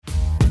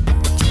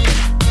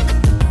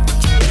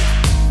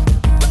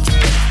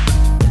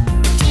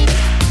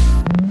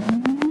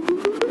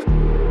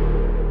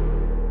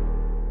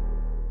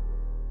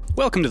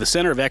Welcome to the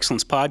Center of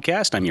Excellence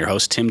podcast. I'm your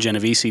host, Tim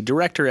Genovese,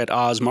 Director at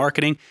Oz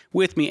Marketing.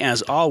 With me,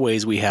 as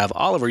always, we have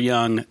Oliver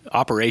Young,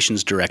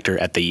 Operations Director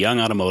at the Young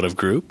Automotive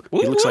Group.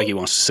 He looks like he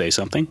wants to say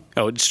something.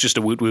 Oh, it's just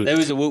a woot woot. It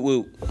was a woot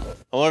woot.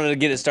 I wanted to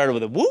get it started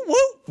with a woot woot.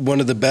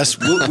 One of the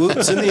best woot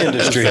woots in the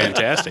industry.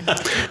 Fantastic.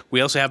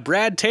 We also have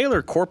Brad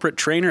Taylor, Corporate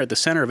Trainer at the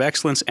Center of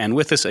Excellence, and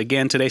with us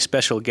again today,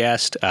 special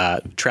guest,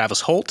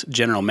 Travis Holt,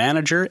 General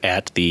Manager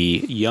at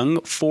the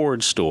Young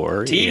Ford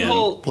store in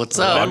Holt. What's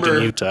up?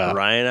 Ogden, Utah.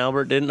 Ryan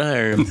Albert didn't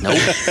hire him. Nope.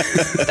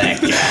 That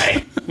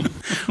guy.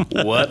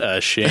 What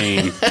a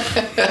shame.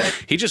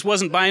 He just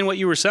wasn't buying what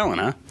you were selling,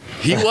 huh?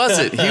 He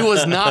wasn't. He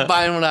was not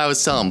buying what I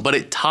was selling, but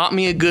it taught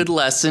me a good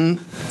lesson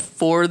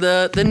for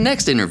the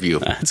next interview.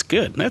 That's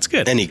good. That's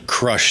good. And he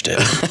crushed it.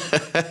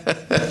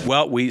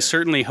 Well, we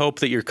certainly hope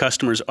that your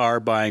customers are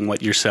buying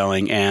what you're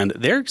selling, and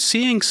they're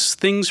seeing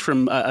things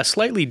from a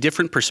slightly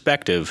different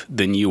perspective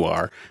than you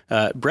are.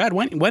 Brad,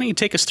 why don't you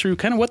take us through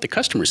kind of what the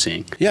customer's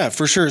seeing? Yeah,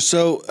 for sure.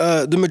 So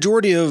the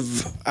majority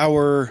of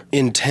our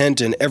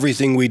intent and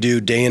everything we do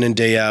day in and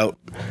day out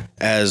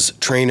as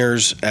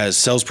trainers, as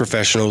sales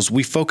professionals,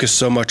 we focus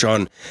so much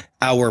on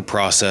our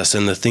process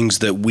and the things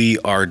that we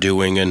are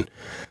doing and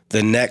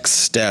the next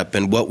step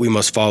and what we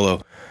must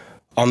follow.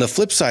 On the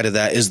flip side of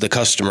that is the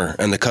customer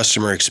and the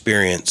customer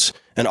experience.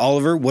 And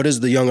Oliver, what is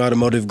the Young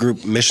Automotive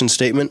Group mission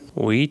statement?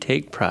 We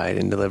take pride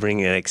in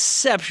delivering an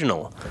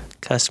exceptional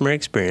customer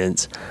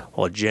experience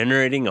while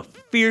generating a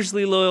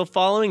fiercely loyal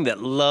following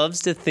that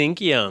loves to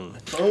think young.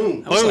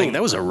 Boom.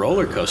 That was a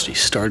roller coaster. You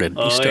started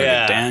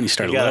down, you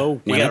started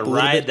low, You went got up to a little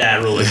ride bit.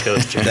 that roller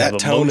coaster. That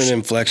tone and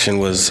inflection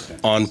was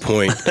on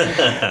point.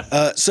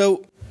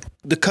 So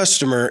the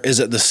customer is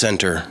at the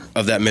center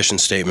of that mission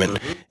statement.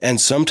 Mm-hmm.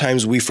 And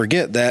sometimes we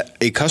forget that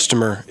a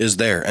customer is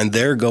there and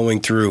they're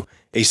going through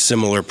a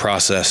similar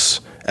process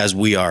as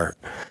we are.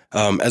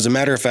 As a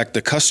matter of fact,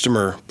 the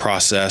customer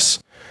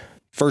process,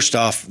 first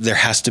off, there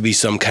has to be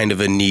some kind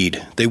of a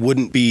need. They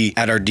wouldn't be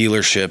at our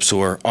dealerships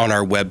or on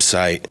our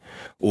website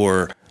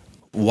or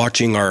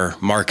watching our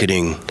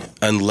marketing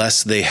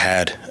unless they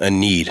had a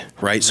need,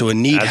 right? So a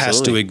need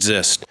has to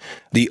exist.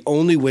 The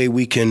only way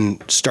we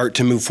can start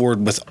to move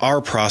forward with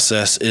our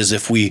process is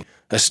if we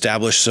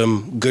establish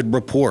some good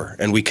rapport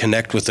and we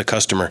connect with the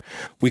customer.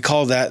 We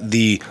call that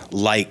the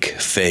like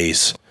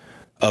phase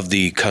of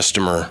the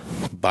customer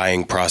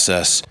buying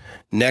process.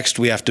 Next,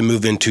 we have to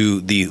move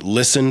into the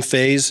listen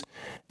phase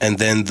and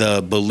then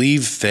the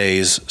believe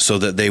phase so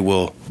that they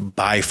will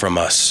buy from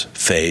us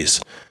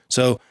phase.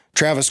 So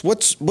Travis,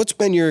 what's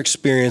been your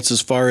experience as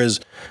far as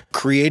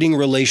creating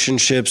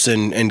relationships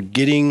and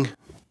getting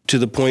to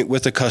the point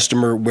with a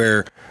customer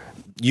where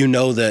you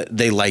know that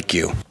they like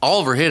you?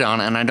 Oliver hit on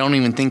it, and I don't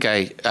even think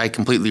I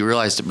completely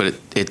realized it, but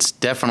it's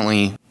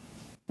definitely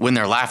when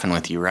they're laughing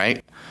with you,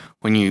 right?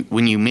 When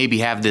you maybe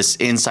have this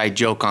inside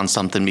joke on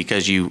something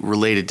because you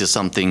related to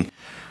something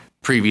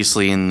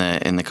previously in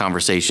the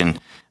conversation,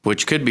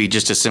 which could be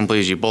just as simply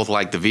as you both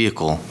like the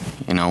vehicle,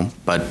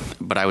 But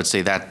I would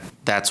say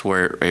that's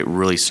where it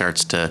really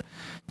starts to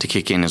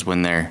kick in is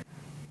when they're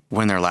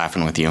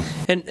laughing with you.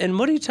 And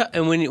what do you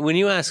and when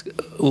you ask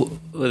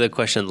with a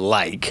question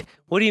like,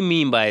 what do you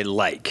mean by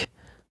like?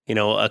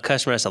 A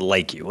customer has to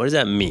like you. What does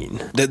that mean?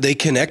 That they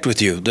connect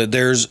with you, that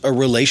there's a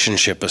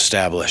relationship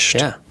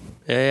established.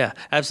 Yeah,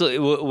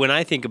 absolutely. When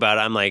I think about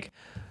it, I'm like,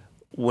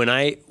 when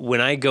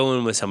I go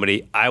in with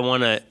somebody, I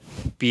want to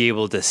be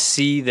able to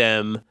see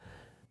them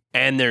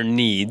and their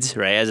needs,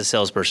 right, as a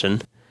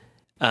salesperson.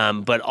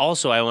 But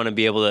also I want to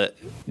be able to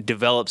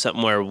develop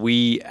something where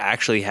we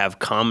actually have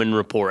common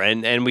rapport.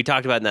 And we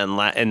talked about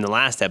that in the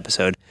last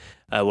episode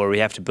where we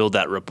have to build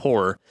that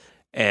rapport.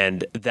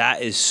 And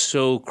that is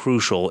so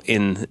crucial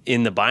in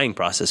the buying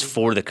process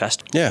for the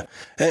customer. Yeah.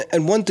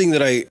 And one thing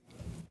that I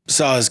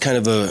saw as kind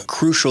of a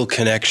crucial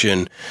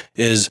connection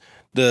is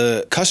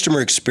the customer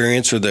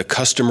experience or the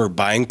customer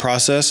buying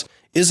process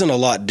isn't a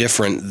lot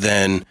different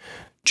than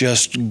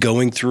just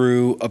going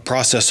through a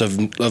process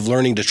of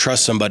learning to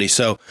trust somebody.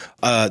 So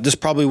this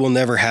probably will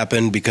never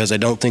happen because I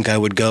don't think I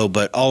would go.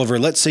 But Oliver,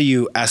 let's say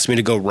you asked me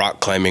to go rock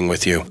climbing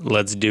with you.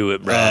 Let's do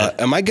it, Brad.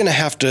 Am I going to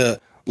have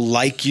to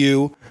like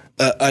you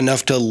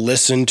enough to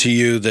listen to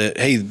you that,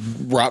 hey,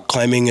 rock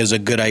climbing is a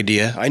good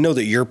idea? I know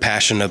that you're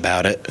passionate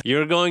about it.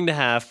 You're going to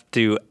have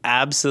to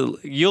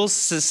you'll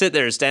sit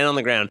there and stand on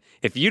the ground.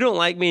 If you don't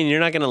like me and you're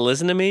not going to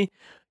listen to me,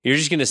 you're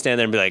just going to stand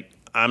there and be like,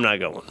 I'm not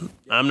going.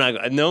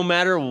 No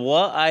matter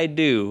what I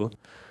do,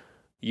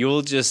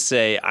 you'll just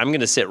say, I'm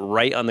going to sit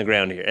right on the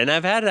ground here. And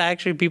I've had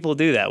actually people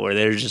do that where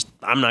they're just,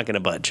 I'm not going to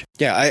budge.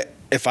 Yeah,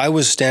 if I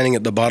was standing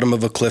at the bottom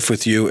of a cliff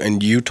with you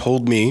and you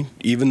told me,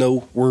 even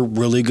though we're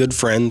really good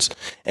friends,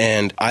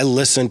 and I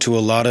listened to a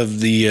lot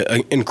of the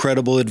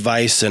incredible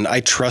advice and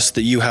I trust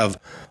that you have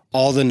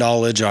all the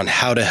knowledge on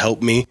how to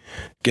help me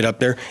get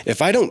up there,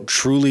 if I don't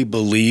truly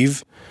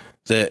believe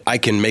that I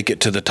can make it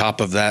to the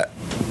top of that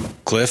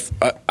cliff,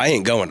 I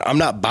ain't going. I'm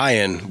not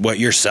buying what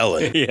you're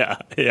selling. Yeah,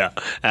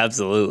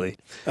 absolutely.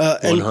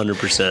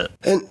 100%.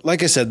 And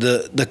like I said,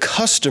 the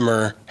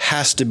customer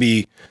has to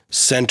be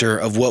center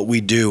of what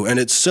we do. And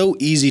it's so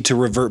easy to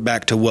revert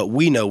back to what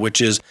we know,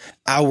 which is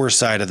our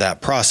side of that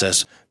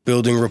process,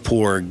 building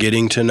rapport,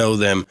 getting to know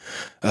them,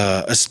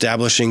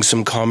 establishing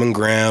some common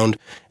ground,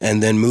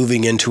 and then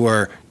moving into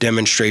our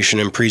demonstration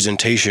and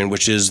presentation,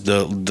 which is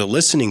the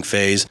listening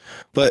phase.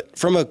 But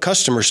from a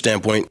customer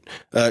standpoint,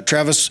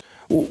 Travis,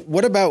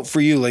 what about for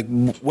you? Like,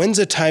 when's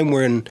a time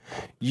when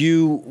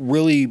you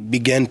really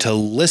began to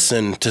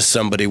listen to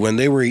somebody, when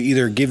they were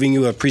either giving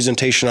you a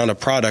presentation on a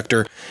product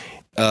or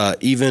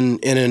even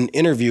in an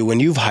interview when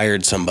you've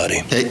hired somebody?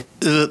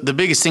 The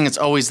biggest thing is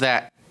always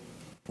that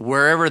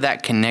wherever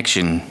that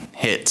connection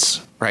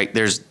hits, right?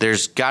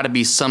 There's got to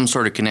be some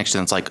sort of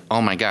connection that's like,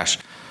 oh my gosh,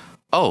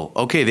 oh,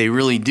 okay, they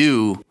really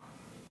do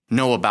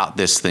know about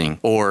this thing,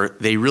 or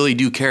they really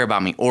do care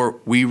about me, or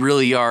we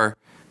really are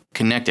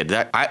connected.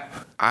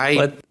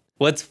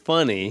 What's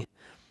funny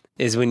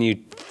is when you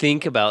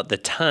think about the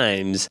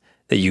times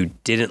that you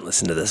didn't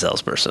listen to the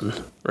salesperson,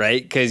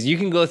 right? Because you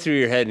can go through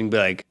your head and be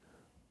like,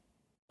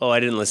 oh, I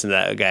didn't listen to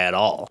that guy at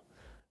all,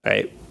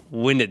 right?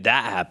 When did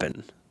that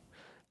happen?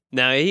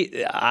 Now,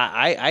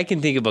 I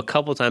can think of a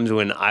couple times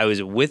when I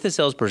was with a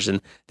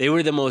salesperson. They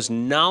were the most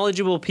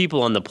knowledgeable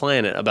people on the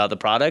planet about the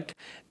product,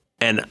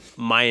 and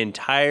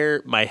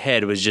my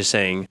head was just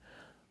saying,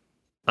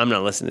 I'm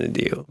not listening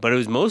to you. But it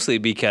was mostly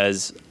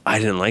because I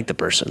didn't like the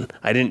person.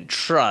 I didn't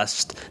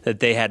trust that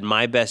they had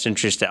my best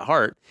interest at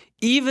heart,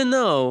 even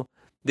though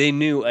they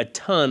knew a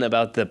ton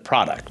about the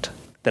product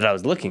that I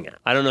was looking at.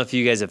 I don't know if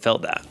you guys have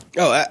felt that.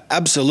 Oh,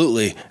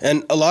 absolutely.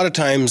 And a lot of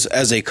times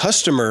as a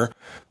customer,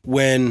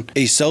 when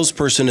a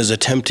salesperson is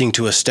attempting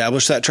to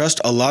establish that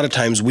trust, a lot of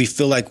times we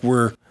feel like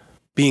we're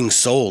being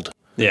sold.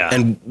 Yeah.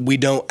 And we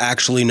don't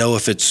actually know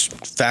if it's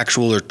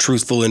factual or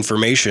truthful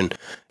information.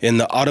 In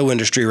the auto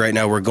industry right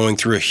now, we're going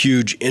through a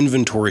huge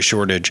inventory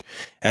shortage.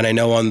 And I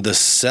know on the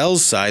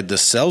sales side, the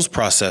sales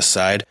process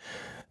side,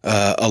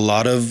 a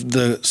lot of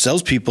the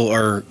salespeople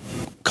are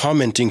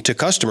commenting to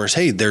customers,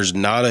 hey, there's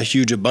not a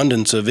huge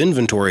abundance of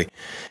inventory,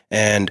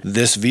 and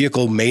this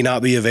vehicle may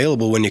not be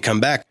available when you come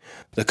back.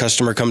 The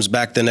customer comes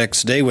back the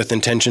next day with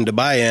intention to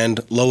buy, and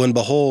lo and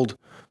behold,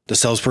 the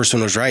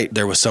salesperson was right.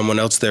 There was someone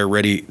else there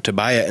ready to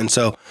buy it. And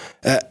so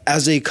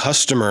as a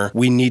customer,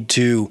 we need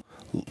to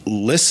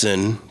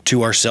listen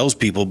to our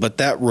salespeople, but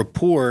that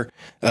rapport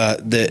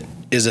that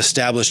is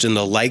established in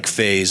the like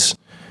phase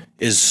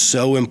is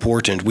so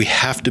important. We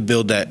have to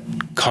build that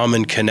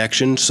common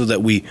connection so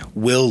that we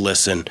will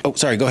listen. Oh,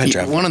 sorry. Go ahead,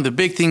 Travis. One of the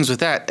big things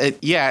with that,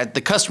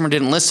 the customer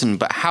didn't listen,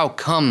 but how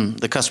come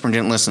the customer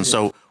didn't listen?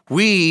 So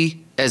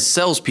we, as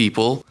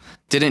salespeople,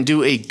 didn't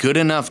do a good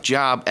enough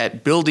job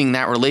at building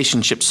that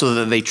relationship so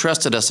that they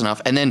trusted us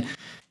enough. And then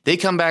they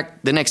come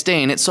back the next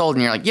day and it's sold,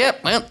 and you're like,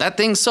 yep, well, that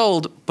thing's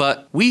sold,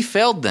 but we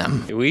failed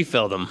them. We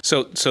failed them.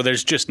 So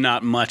there's just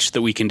not much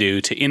that we can do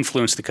to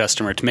influence the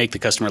customer, to make the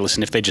customer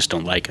listen if they just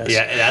don't like us.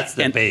 Yeah, that's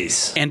the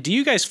base. And do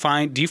you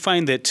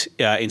find that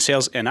in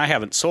sales, and I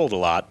haven't sold a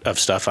lot of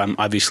stuff, I'm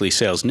obviously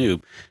sales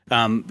noob,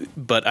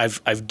 but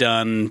I've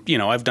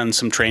done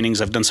some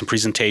trainings, I've done some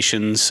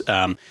presentations.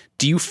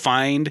 Do you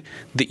find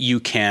that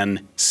you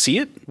can see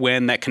it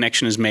when that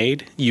connection is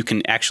made? You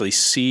can actually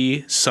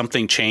see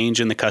something change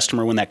in the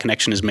customer when that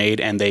connection is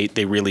made, and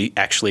they really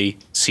actually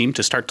seem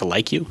to start to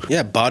like you?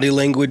 Yeah, body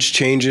language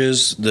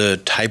changes, the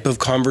type of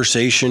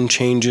conversation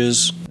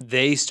changes.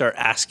 They start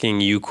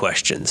asking you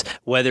questions,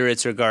 whether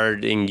it's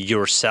regarding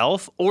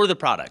yourself or the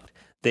product.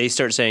 They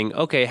start saying,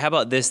 okay, how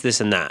about this, this,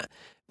 and that?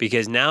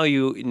 Because now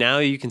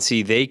you can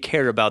see they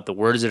care about the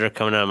words that are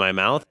coming out of my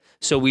mouth.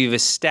 So we've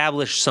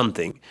established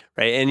something,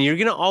 right? And you're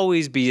going to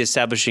always be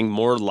establishing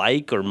more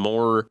like or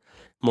more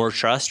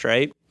trust,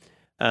 right?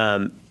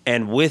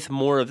 And with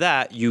more of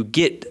that, you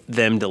get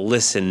them to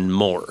listen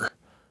more.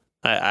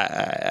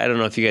 I don't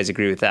know if you guys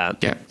agree with that.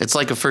 Yeah, it's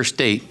like a first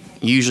date.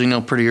 You usually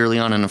know pretty early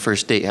on in a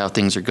first date how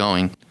things are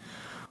going.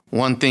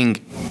 One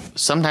thing,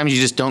 sometimes you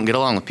just don't get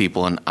along with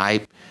people. And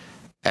I,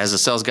 as a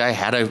sales guy,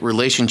 had a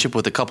relationship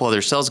with a couple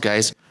other sales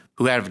guys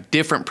who had a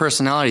different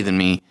personality than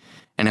me.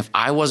 And if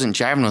I wasn't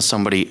jiving with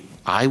somebody,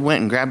 I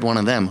went and grabbed one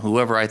of them,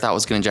 whoever I thought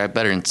was going to jive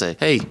better, and say,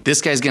 hey,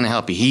 this guy's going to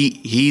help you.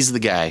 He's the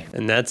guy.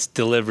 And that's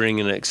delivering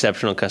an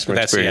exceptional customer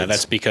experience. Yeah,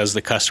 that's because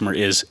the customer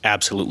is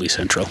absolutely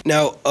central.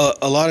 Now,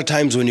 a lot of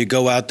times when you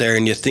go out there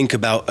and you think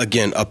about,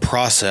 again, a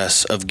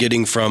process of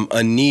getting from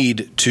a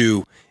need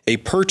to a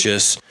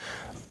purchase,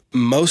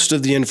 most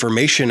of the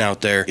information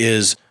out there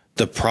is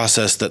the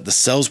process that the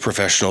sales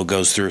professional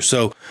goes through.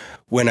 So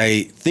when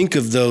I think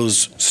of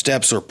those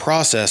steps or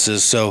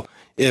processes, so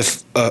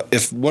if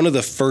one of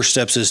the first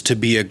steps is to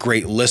be a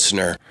great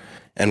listener,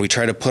 and we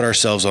try to put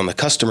ourselves on the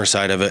customer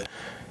side of it,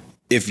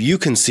 if you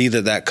can see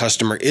that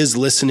customer is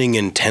listening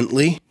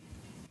intently,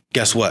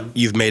 guess what?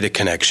 You've made a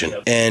connection.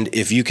 And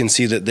if you can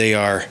see that they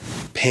are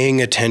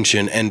paying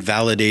attention and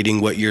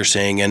validating what you're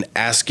saying and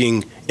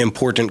asking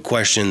important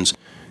questions,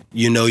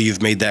 you know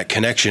you've made that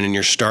connection and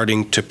you're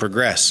starting to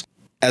progress.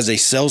 As a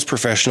sales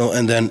professional,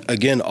 and then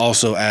again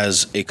also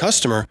as a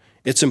customer,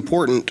 it's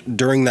important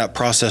during that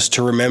process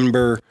to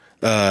remember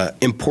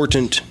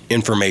important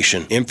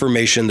information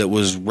that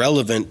was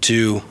relevant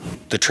to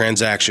the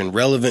transaction,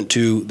 relevant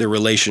to the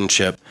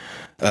relationship.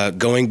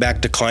 Going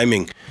back to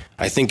climbing,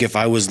 I think if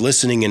I was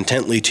listening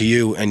intently to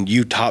you and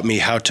you taught me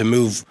how to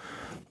move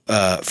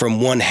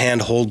from one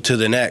handhold to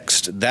the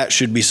next, that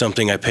should be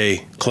something I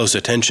pay close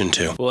attention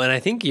to. Well, and I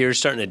think you're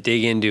starting to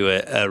dig into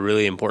a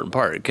really important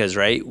part because,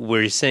 right,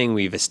 we're saying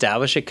we've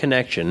established a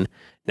connection.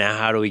 Now,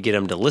 how do we get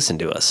them to listen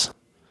to us?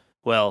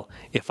 Well,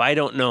 if I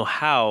don't know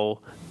how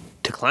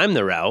to climb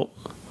the route,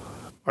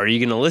 are you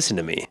going to listen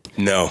to me?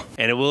 No.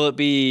 And will it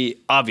be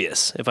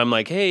obvious if I'm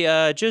like,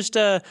 hey, just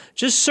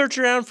search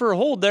around for a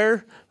hold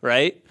there,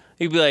 right?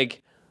 You'd be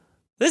like,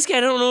 this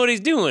guy don't know what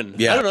he's doing.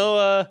 Yeah. I don't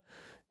know.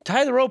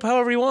 Tie the rope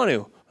however you want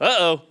to.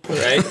 Uh-oh.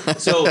 Right?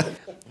 So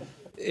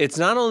it's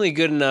not only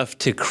good enough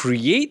to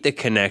create the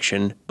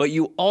connection, but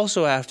you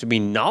also have to be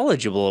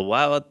knowledgeable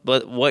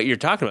about what you're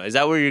talking about. Is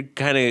that where you're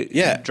kind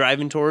of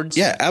driving towards?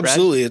 Yeah,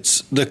 absolutely. Brad?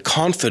 It's the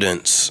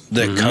confidence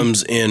that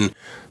comes in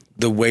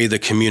the way the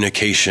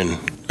communication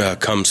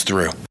comes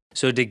through.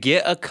 So to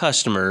get a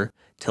customer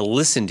to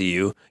listen to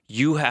you,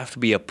 you have to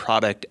be a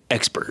product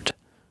expert.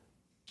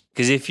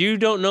 Because if you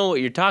don't know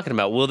what you're talking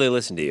about, will they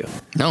listen to you?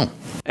 No.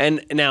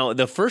 And now,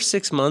 the first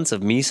 6 months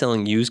of me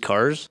selling used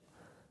cars,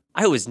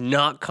 I was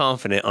not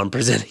confident on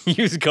presenting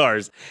used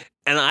cars.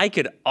 And I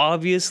could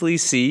obviously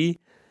see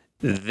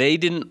they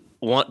didn't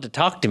want to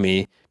talk to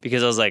me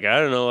because I was like, I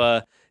don't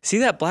know, see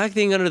that black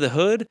thing under the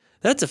hood?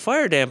 That's a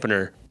fire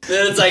dampener.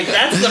 And it's like,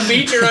 that's the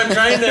feature I'm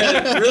trying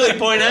to really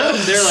point out.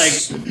 And they're like,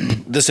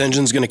 this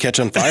engine's going to catch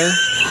on fire?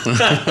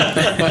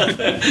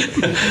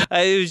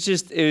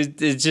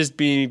 It's just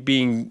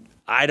being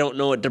I don't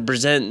know what to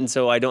present, and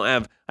so I don't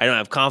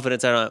have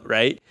confidence.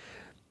 Right?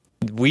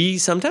 We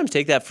sometimes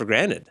take that for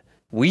granted.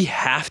 We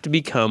have to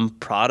become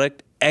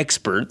product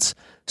experts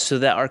so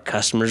that our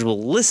customers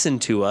will listen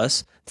to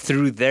us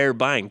through their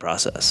buying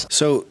process.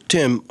 So,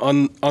 Tim,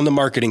 on the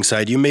marketing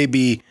side, you may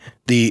be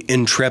the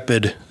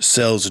intrepid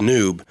sales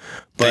noob,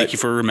 but Thank you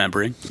for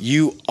remembering.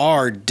 you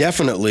are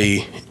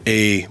definitely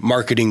a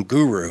marketing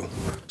guru.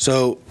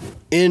 So,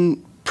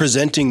 in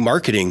presenting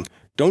marketing,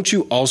 don't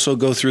you also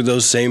go through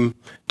those same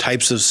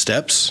types of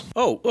steps?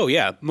 Oh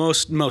yeah,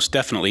 most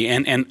definitely.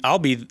 And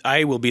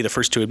I will be the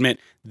first to admit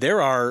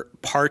there are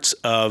parts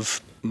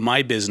of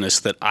my business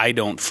that I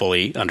don't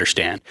fully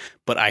understand,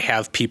 but I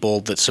have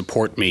people that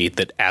support me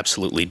that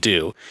absolutely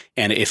do.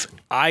 And if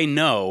I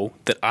know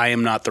that I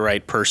am not the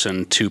right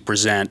person to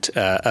present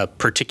a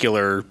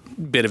particular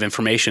bit of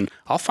information,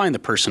 I'll find the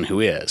person who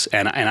is,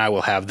 and I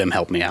will have them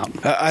help me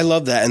out. I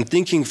love that. And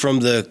thinking from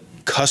the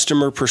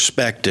customer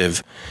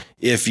perspective,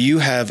 if you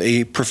have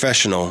a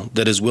professional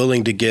that is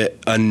willing to get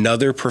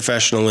another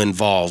professional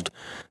involved,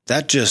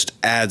 that just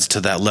adds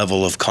to that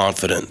level of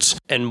confidence.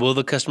 And will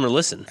the customer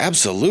listen?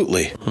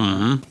 Absolutely.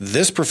 Mm-hmm.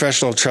 This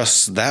professional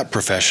trusts that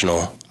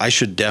professional. I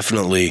should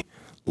definitely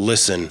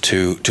listen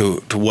to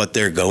what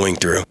they're going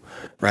through,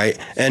 right?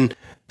 And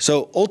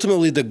so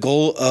ultimately the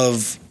goal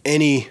of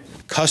any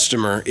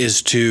customer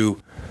is to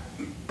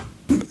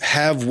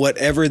have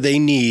whatever they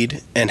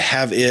need and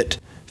have it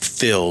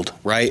filled,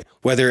 right?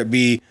 Whether it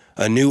be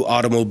a new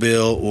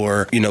automobile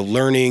or,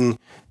 learning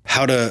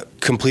how to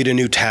complete a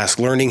new task,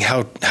 learning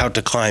how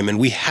to climb. And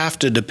we have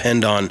to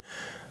depend on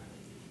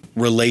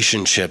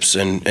relationships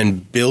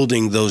and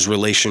building those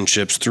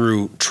relationships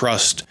through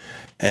trust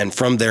and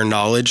from their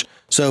knowledge.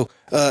 So,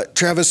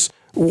 Travis,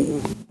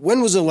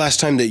 when was the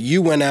last time that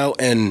you went out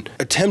and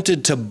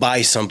attempted to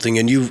buy something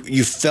and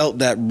you felt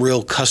that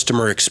real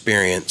customer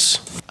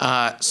experience?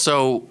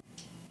 So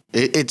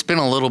it's been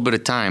a little bit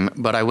of time,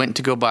 but I went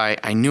to go buy,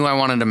 I knew I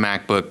wanted a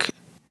MacBook.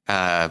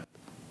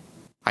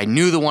 I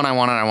knew the one I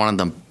wanted. I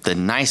wanted the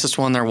nicest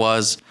one there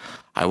was.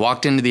 I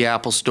walked into the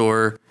Apple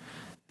store.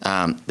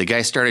 The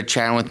guy started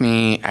chatting with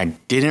me.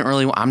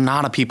 I'm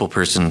not a people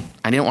person.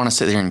 I didn't want to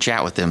sit there and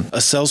chat with him. A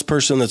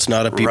salesperson that's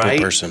not a people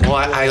person. Well,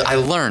 I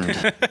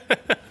learned.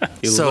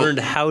 You learned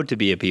how to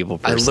be a people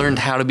person. I learned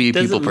how to be a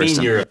people person.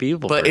 Doesn't mean you're a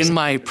people person. But in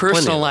my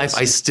personal life,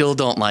 I still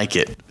don't like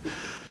it.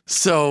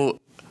 So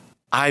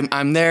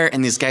I'm there,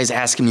 and this guy's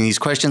asking me these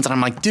questions, and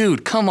I'm like,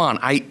 dude, come on.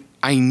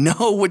 I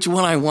know which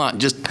one I want.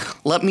 Just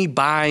let me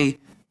buy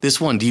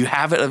this one. Do you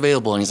have it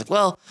available? And he's like,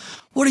 well,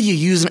 what are you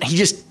using? He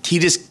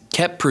just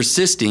kept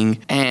persisting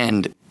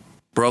and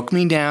broke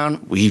me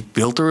down. We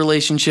built a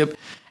relationship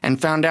and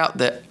found out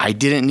that I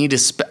didn't need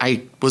to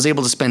I was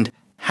able to spend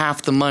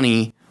half the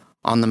money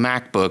on the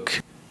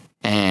MacBook,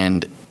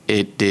 and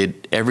it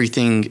did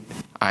everything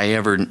I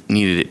ever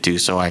needed it to.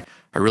 So I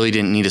really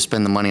didn't need to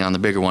spend the money on the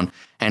bigger one.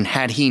 And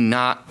had he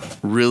not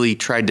really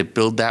tried to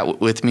build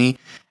that with me,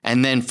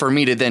 and then for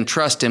me to then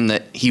trust him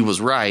that he was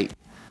right,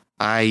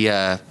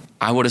 I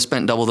would have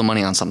spent double the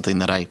money on something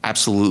that I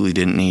absolutely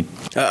didn't need.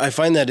 I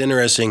find that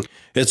interesting.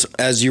 It's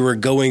as you were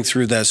going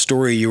through that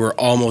story, you were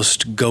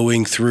almost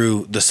going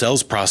through the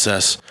sales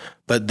process.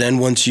 But then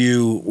once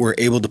you were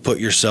able to put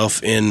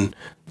yourself in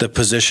the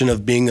position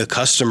of being a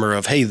customer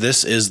of, hey,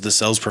 this is the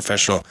sales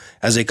professional.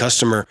 As a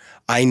customer,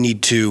 I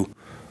need to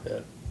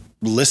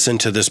listen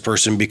to this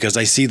person because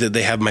I see that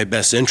they have my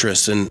best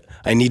interests, and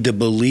I need to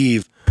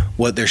believe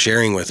what they're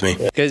sharing with me.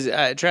 Because,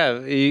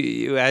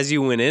 Trav, as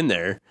you went in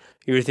there,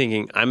 you were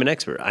thinking, I'm an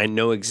expert. I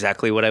know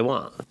exactly what I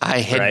want.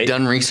 I had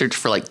done research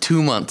for like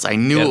 2 months. I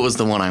knew it was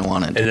the one I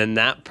wanted. And then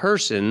that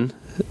person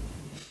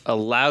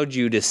allowed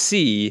you to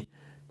see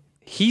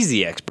he's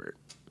the expert.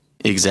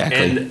 Exactly.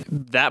 And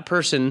that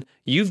person,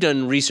 you've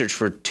done research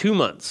for 2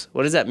 months.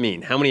 What does that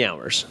mean? How many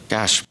hours?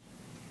 Gosh,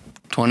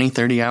 20,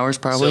 30 hours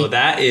probably. So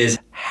that is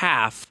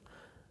half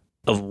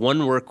of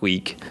one work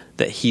week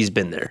that he's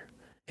been there.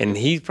 And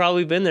he's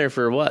probably been there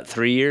for what,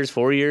 3 years,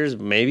 4 years,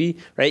 maybe,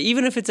 right?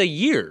 Even if it's a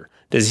year,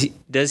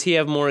 does he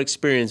have more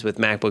experience with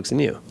MacBooks than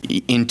you?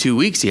 In 2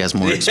 weeks, he has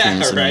more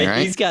experience than me,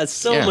 right? He's got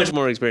so much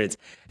more experience.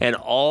 And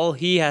all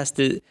he has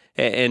to,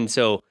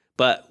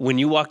 but when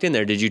you walked in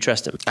there, did you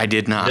trust him? I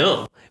did not.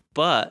 No,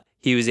 but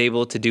he was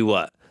able to do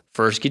what?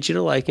 First, get you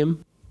to like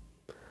him.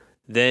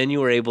 Then you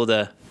were able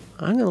to,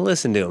 I'm going to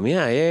listen to him.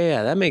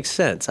 Yeah, that makes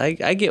sense. I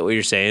get what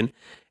you're saying.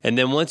 And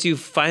then once you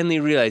finally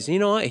realize, you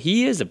know what,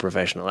 he is a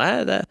professional.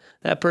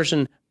 That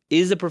person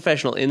is a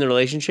professional in the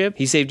relationship.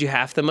 He saved you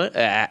half the money,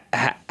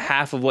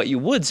 half of what you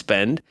would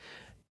spend.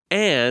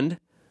 And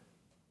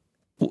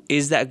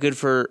is that good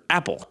for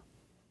Apple?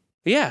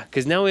 Yeah,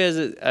 because now he has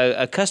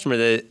a customer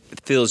that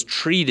feels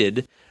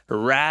treated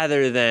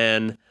rather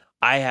than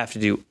I have to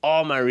do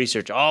all my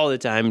research all the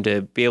time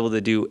to be able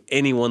to do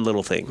any one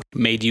little thing.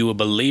 Made you a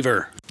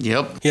believer.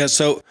 Yep. Yeah,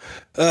 so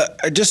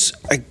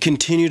I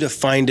continue to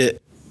find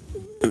it,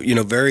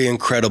 very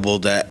incredible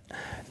that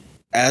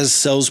as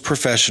sales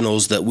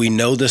professionals that we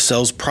know the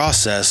sales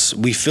process,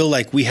 we feel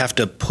like we have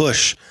to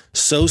push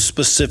so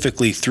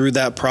specifically through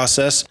that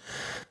process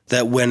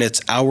that when it's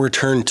our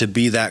turn to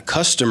be that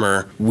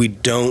customer, we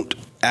don't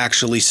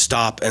actually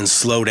stop and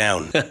slow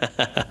down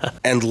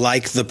and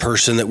like the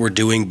person that we're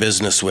doing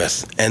business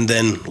with, and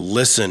then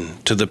listen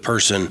to the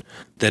person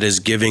that is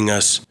giving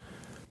us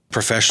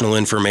professional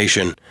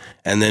information,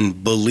 and then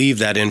believe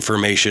that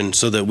information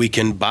so that we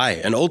can buy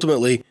and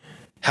ultimately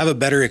have a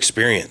better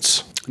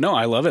experience. No,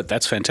 I love it.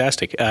 That's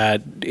fantastic.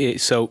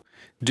 So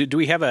do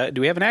we have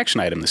an action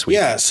item this week?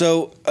 Yeah.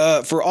 So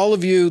for all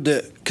of you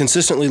that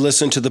consistently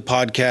listen to the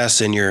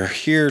podcast and you're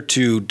here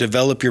to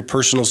develop your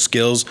personal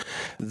skills,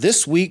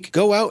 this week,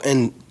 go out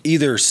and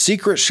either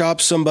secret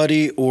shop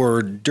somebody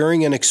or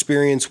during an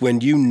experience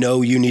when you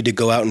know you need to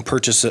go out and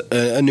purchase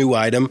a new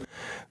item,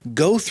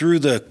 go through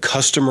the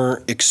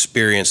customer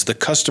experience, the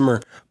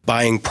customer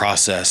buying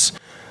process.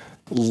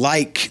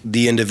 Like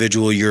the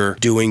individual you're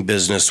doing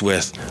business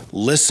with,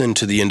 listen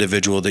to the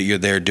individual that you're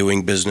there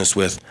doing business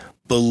with,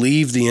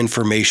 believe the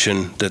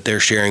information that they're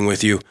sharing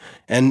with you,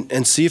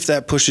 and see if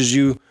that pushes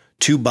you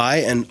to buy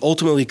and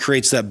ultimately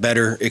creates that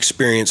better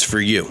experience for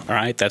you. All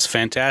right, that's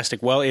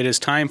fantastic. Well, it is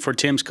time for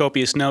Tim's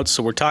copious notes.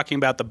 So we're talking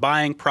about the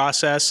buying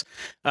process.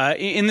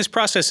 In this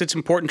process, it's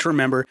important to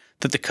remember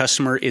that the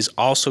customer is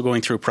also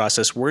going through a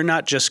process. We're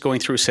not just going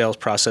through a sales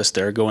process.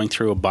 They're going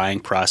through a buying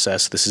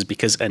process. This is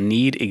because a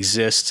need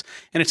exists.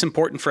 And it's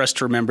important for us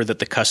to remember that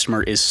the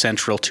customer is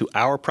central to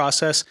our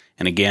process.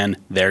 And again,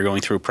 they're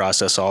going through a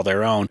process all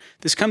their own.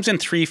 This comes in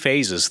 3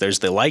 phases. There's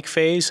the like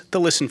phase, the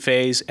listen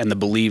phase, and the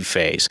believe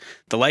phase.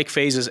 The like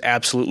phase is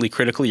absolutely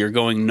critical. You're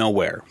going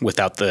nowhere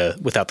without the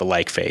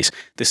like phase.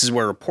 This is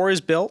where rapport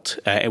is built,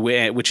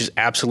 which is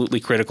absolutely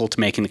critical to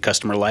making the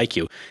customer like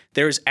you.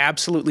 There is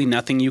absolutely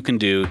nothing you can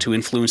do to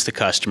influence the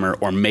customer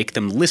or make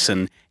them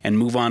listen and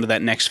move on to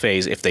that next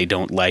phase if they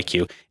don't like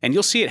you. And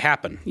you'll see it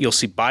happen. You'll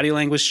see body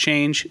language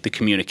change. The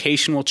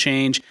communication will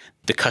change.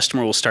 The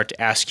customer will start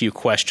to ask you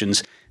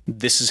questions.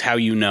 This is how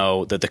you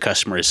know that the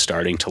customer is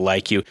starting to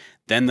like you.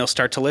 Then they'll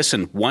start to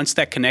listen. Once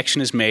that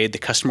connection is made, the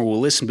customer will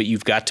listen, but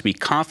you've got to be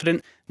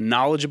confident,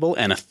 knowledgeable,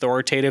 and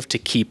authoritative to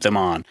keep them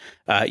on.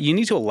 You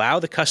need to allow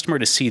the customer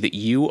to see that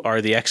you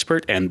are the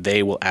expert, and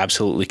they will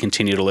absolutely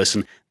continue to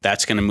listen.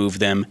 That's going to move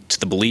them to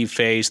the believe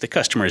phase. The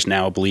customer is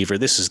now a believer.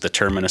 This is the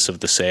terminus of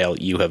the sale.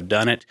 You have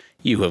done it.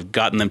 You have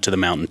gotten them to the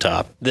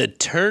mountaintop. The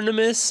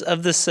terminus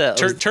of the sale.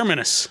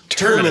 Terminus.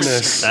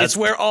 Terminus. It's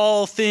where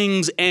all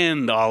things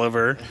end,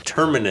 Oliver.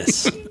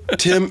 Terminus.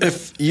 Tim,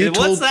 if you What's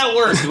told... that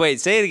word?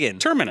 Wait, say it again.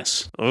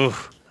 Terminus.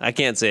 Oh, I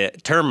can't say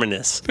it.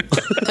 Terminus.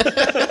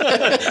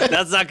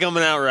 That's not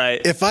coming out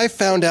right. If I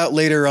found out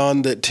later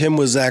on that Tim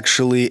was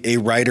actually a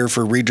writer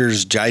for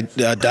Reader's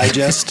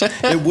Digest,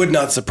 it would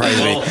not surprise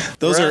me.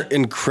 Those are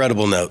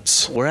incredible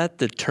notes. We're at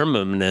the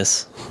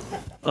terminus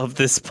of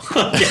this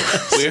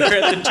podcast. We're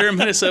at the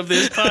terminus of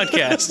this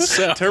podcast.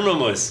 So.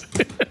 Terminus.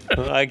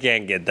 I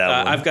can't get that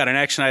one. I've got an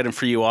action item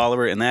for you,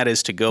 Oliver, and that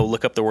is to go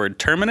look up the word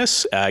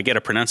terminus, get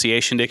a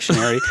pronunciation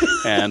dictionary,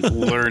 and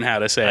learn how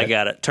to say it. I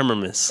got it.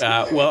 Terminus.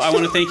 Well, I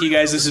want to thank you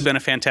guys. This has been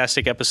a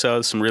fantastic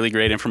episode. Some really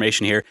great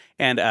information here.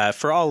 And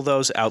for all of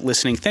those out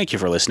listening, thank you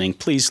for listening.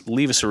 Please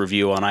leave us a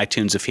review on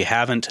iTunes if you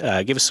haven't.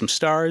 Give us some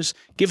stars.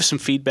 Give us some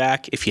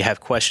feedback. If you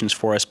have questions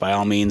for us, by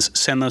all means,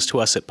 send those to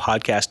us at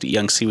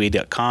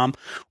podcast@youngseaway.com,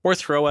 or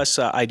throw us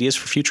ideas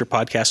for future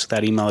podcasts with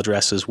that email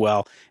address as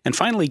well. And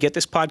finally, get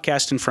this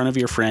podcast in front of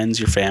your friends,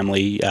 your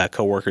family,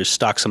 coworkers.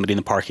 Stalk somebody in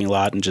the parking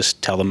lot and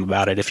just tell them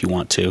about it if you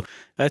want to.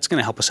 That's going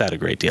to help us out a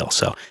great deal.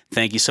 So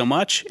thank you so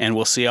much, and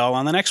we'll see you all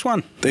on the next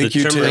one. Thank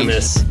you, Tim.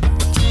 Terminus.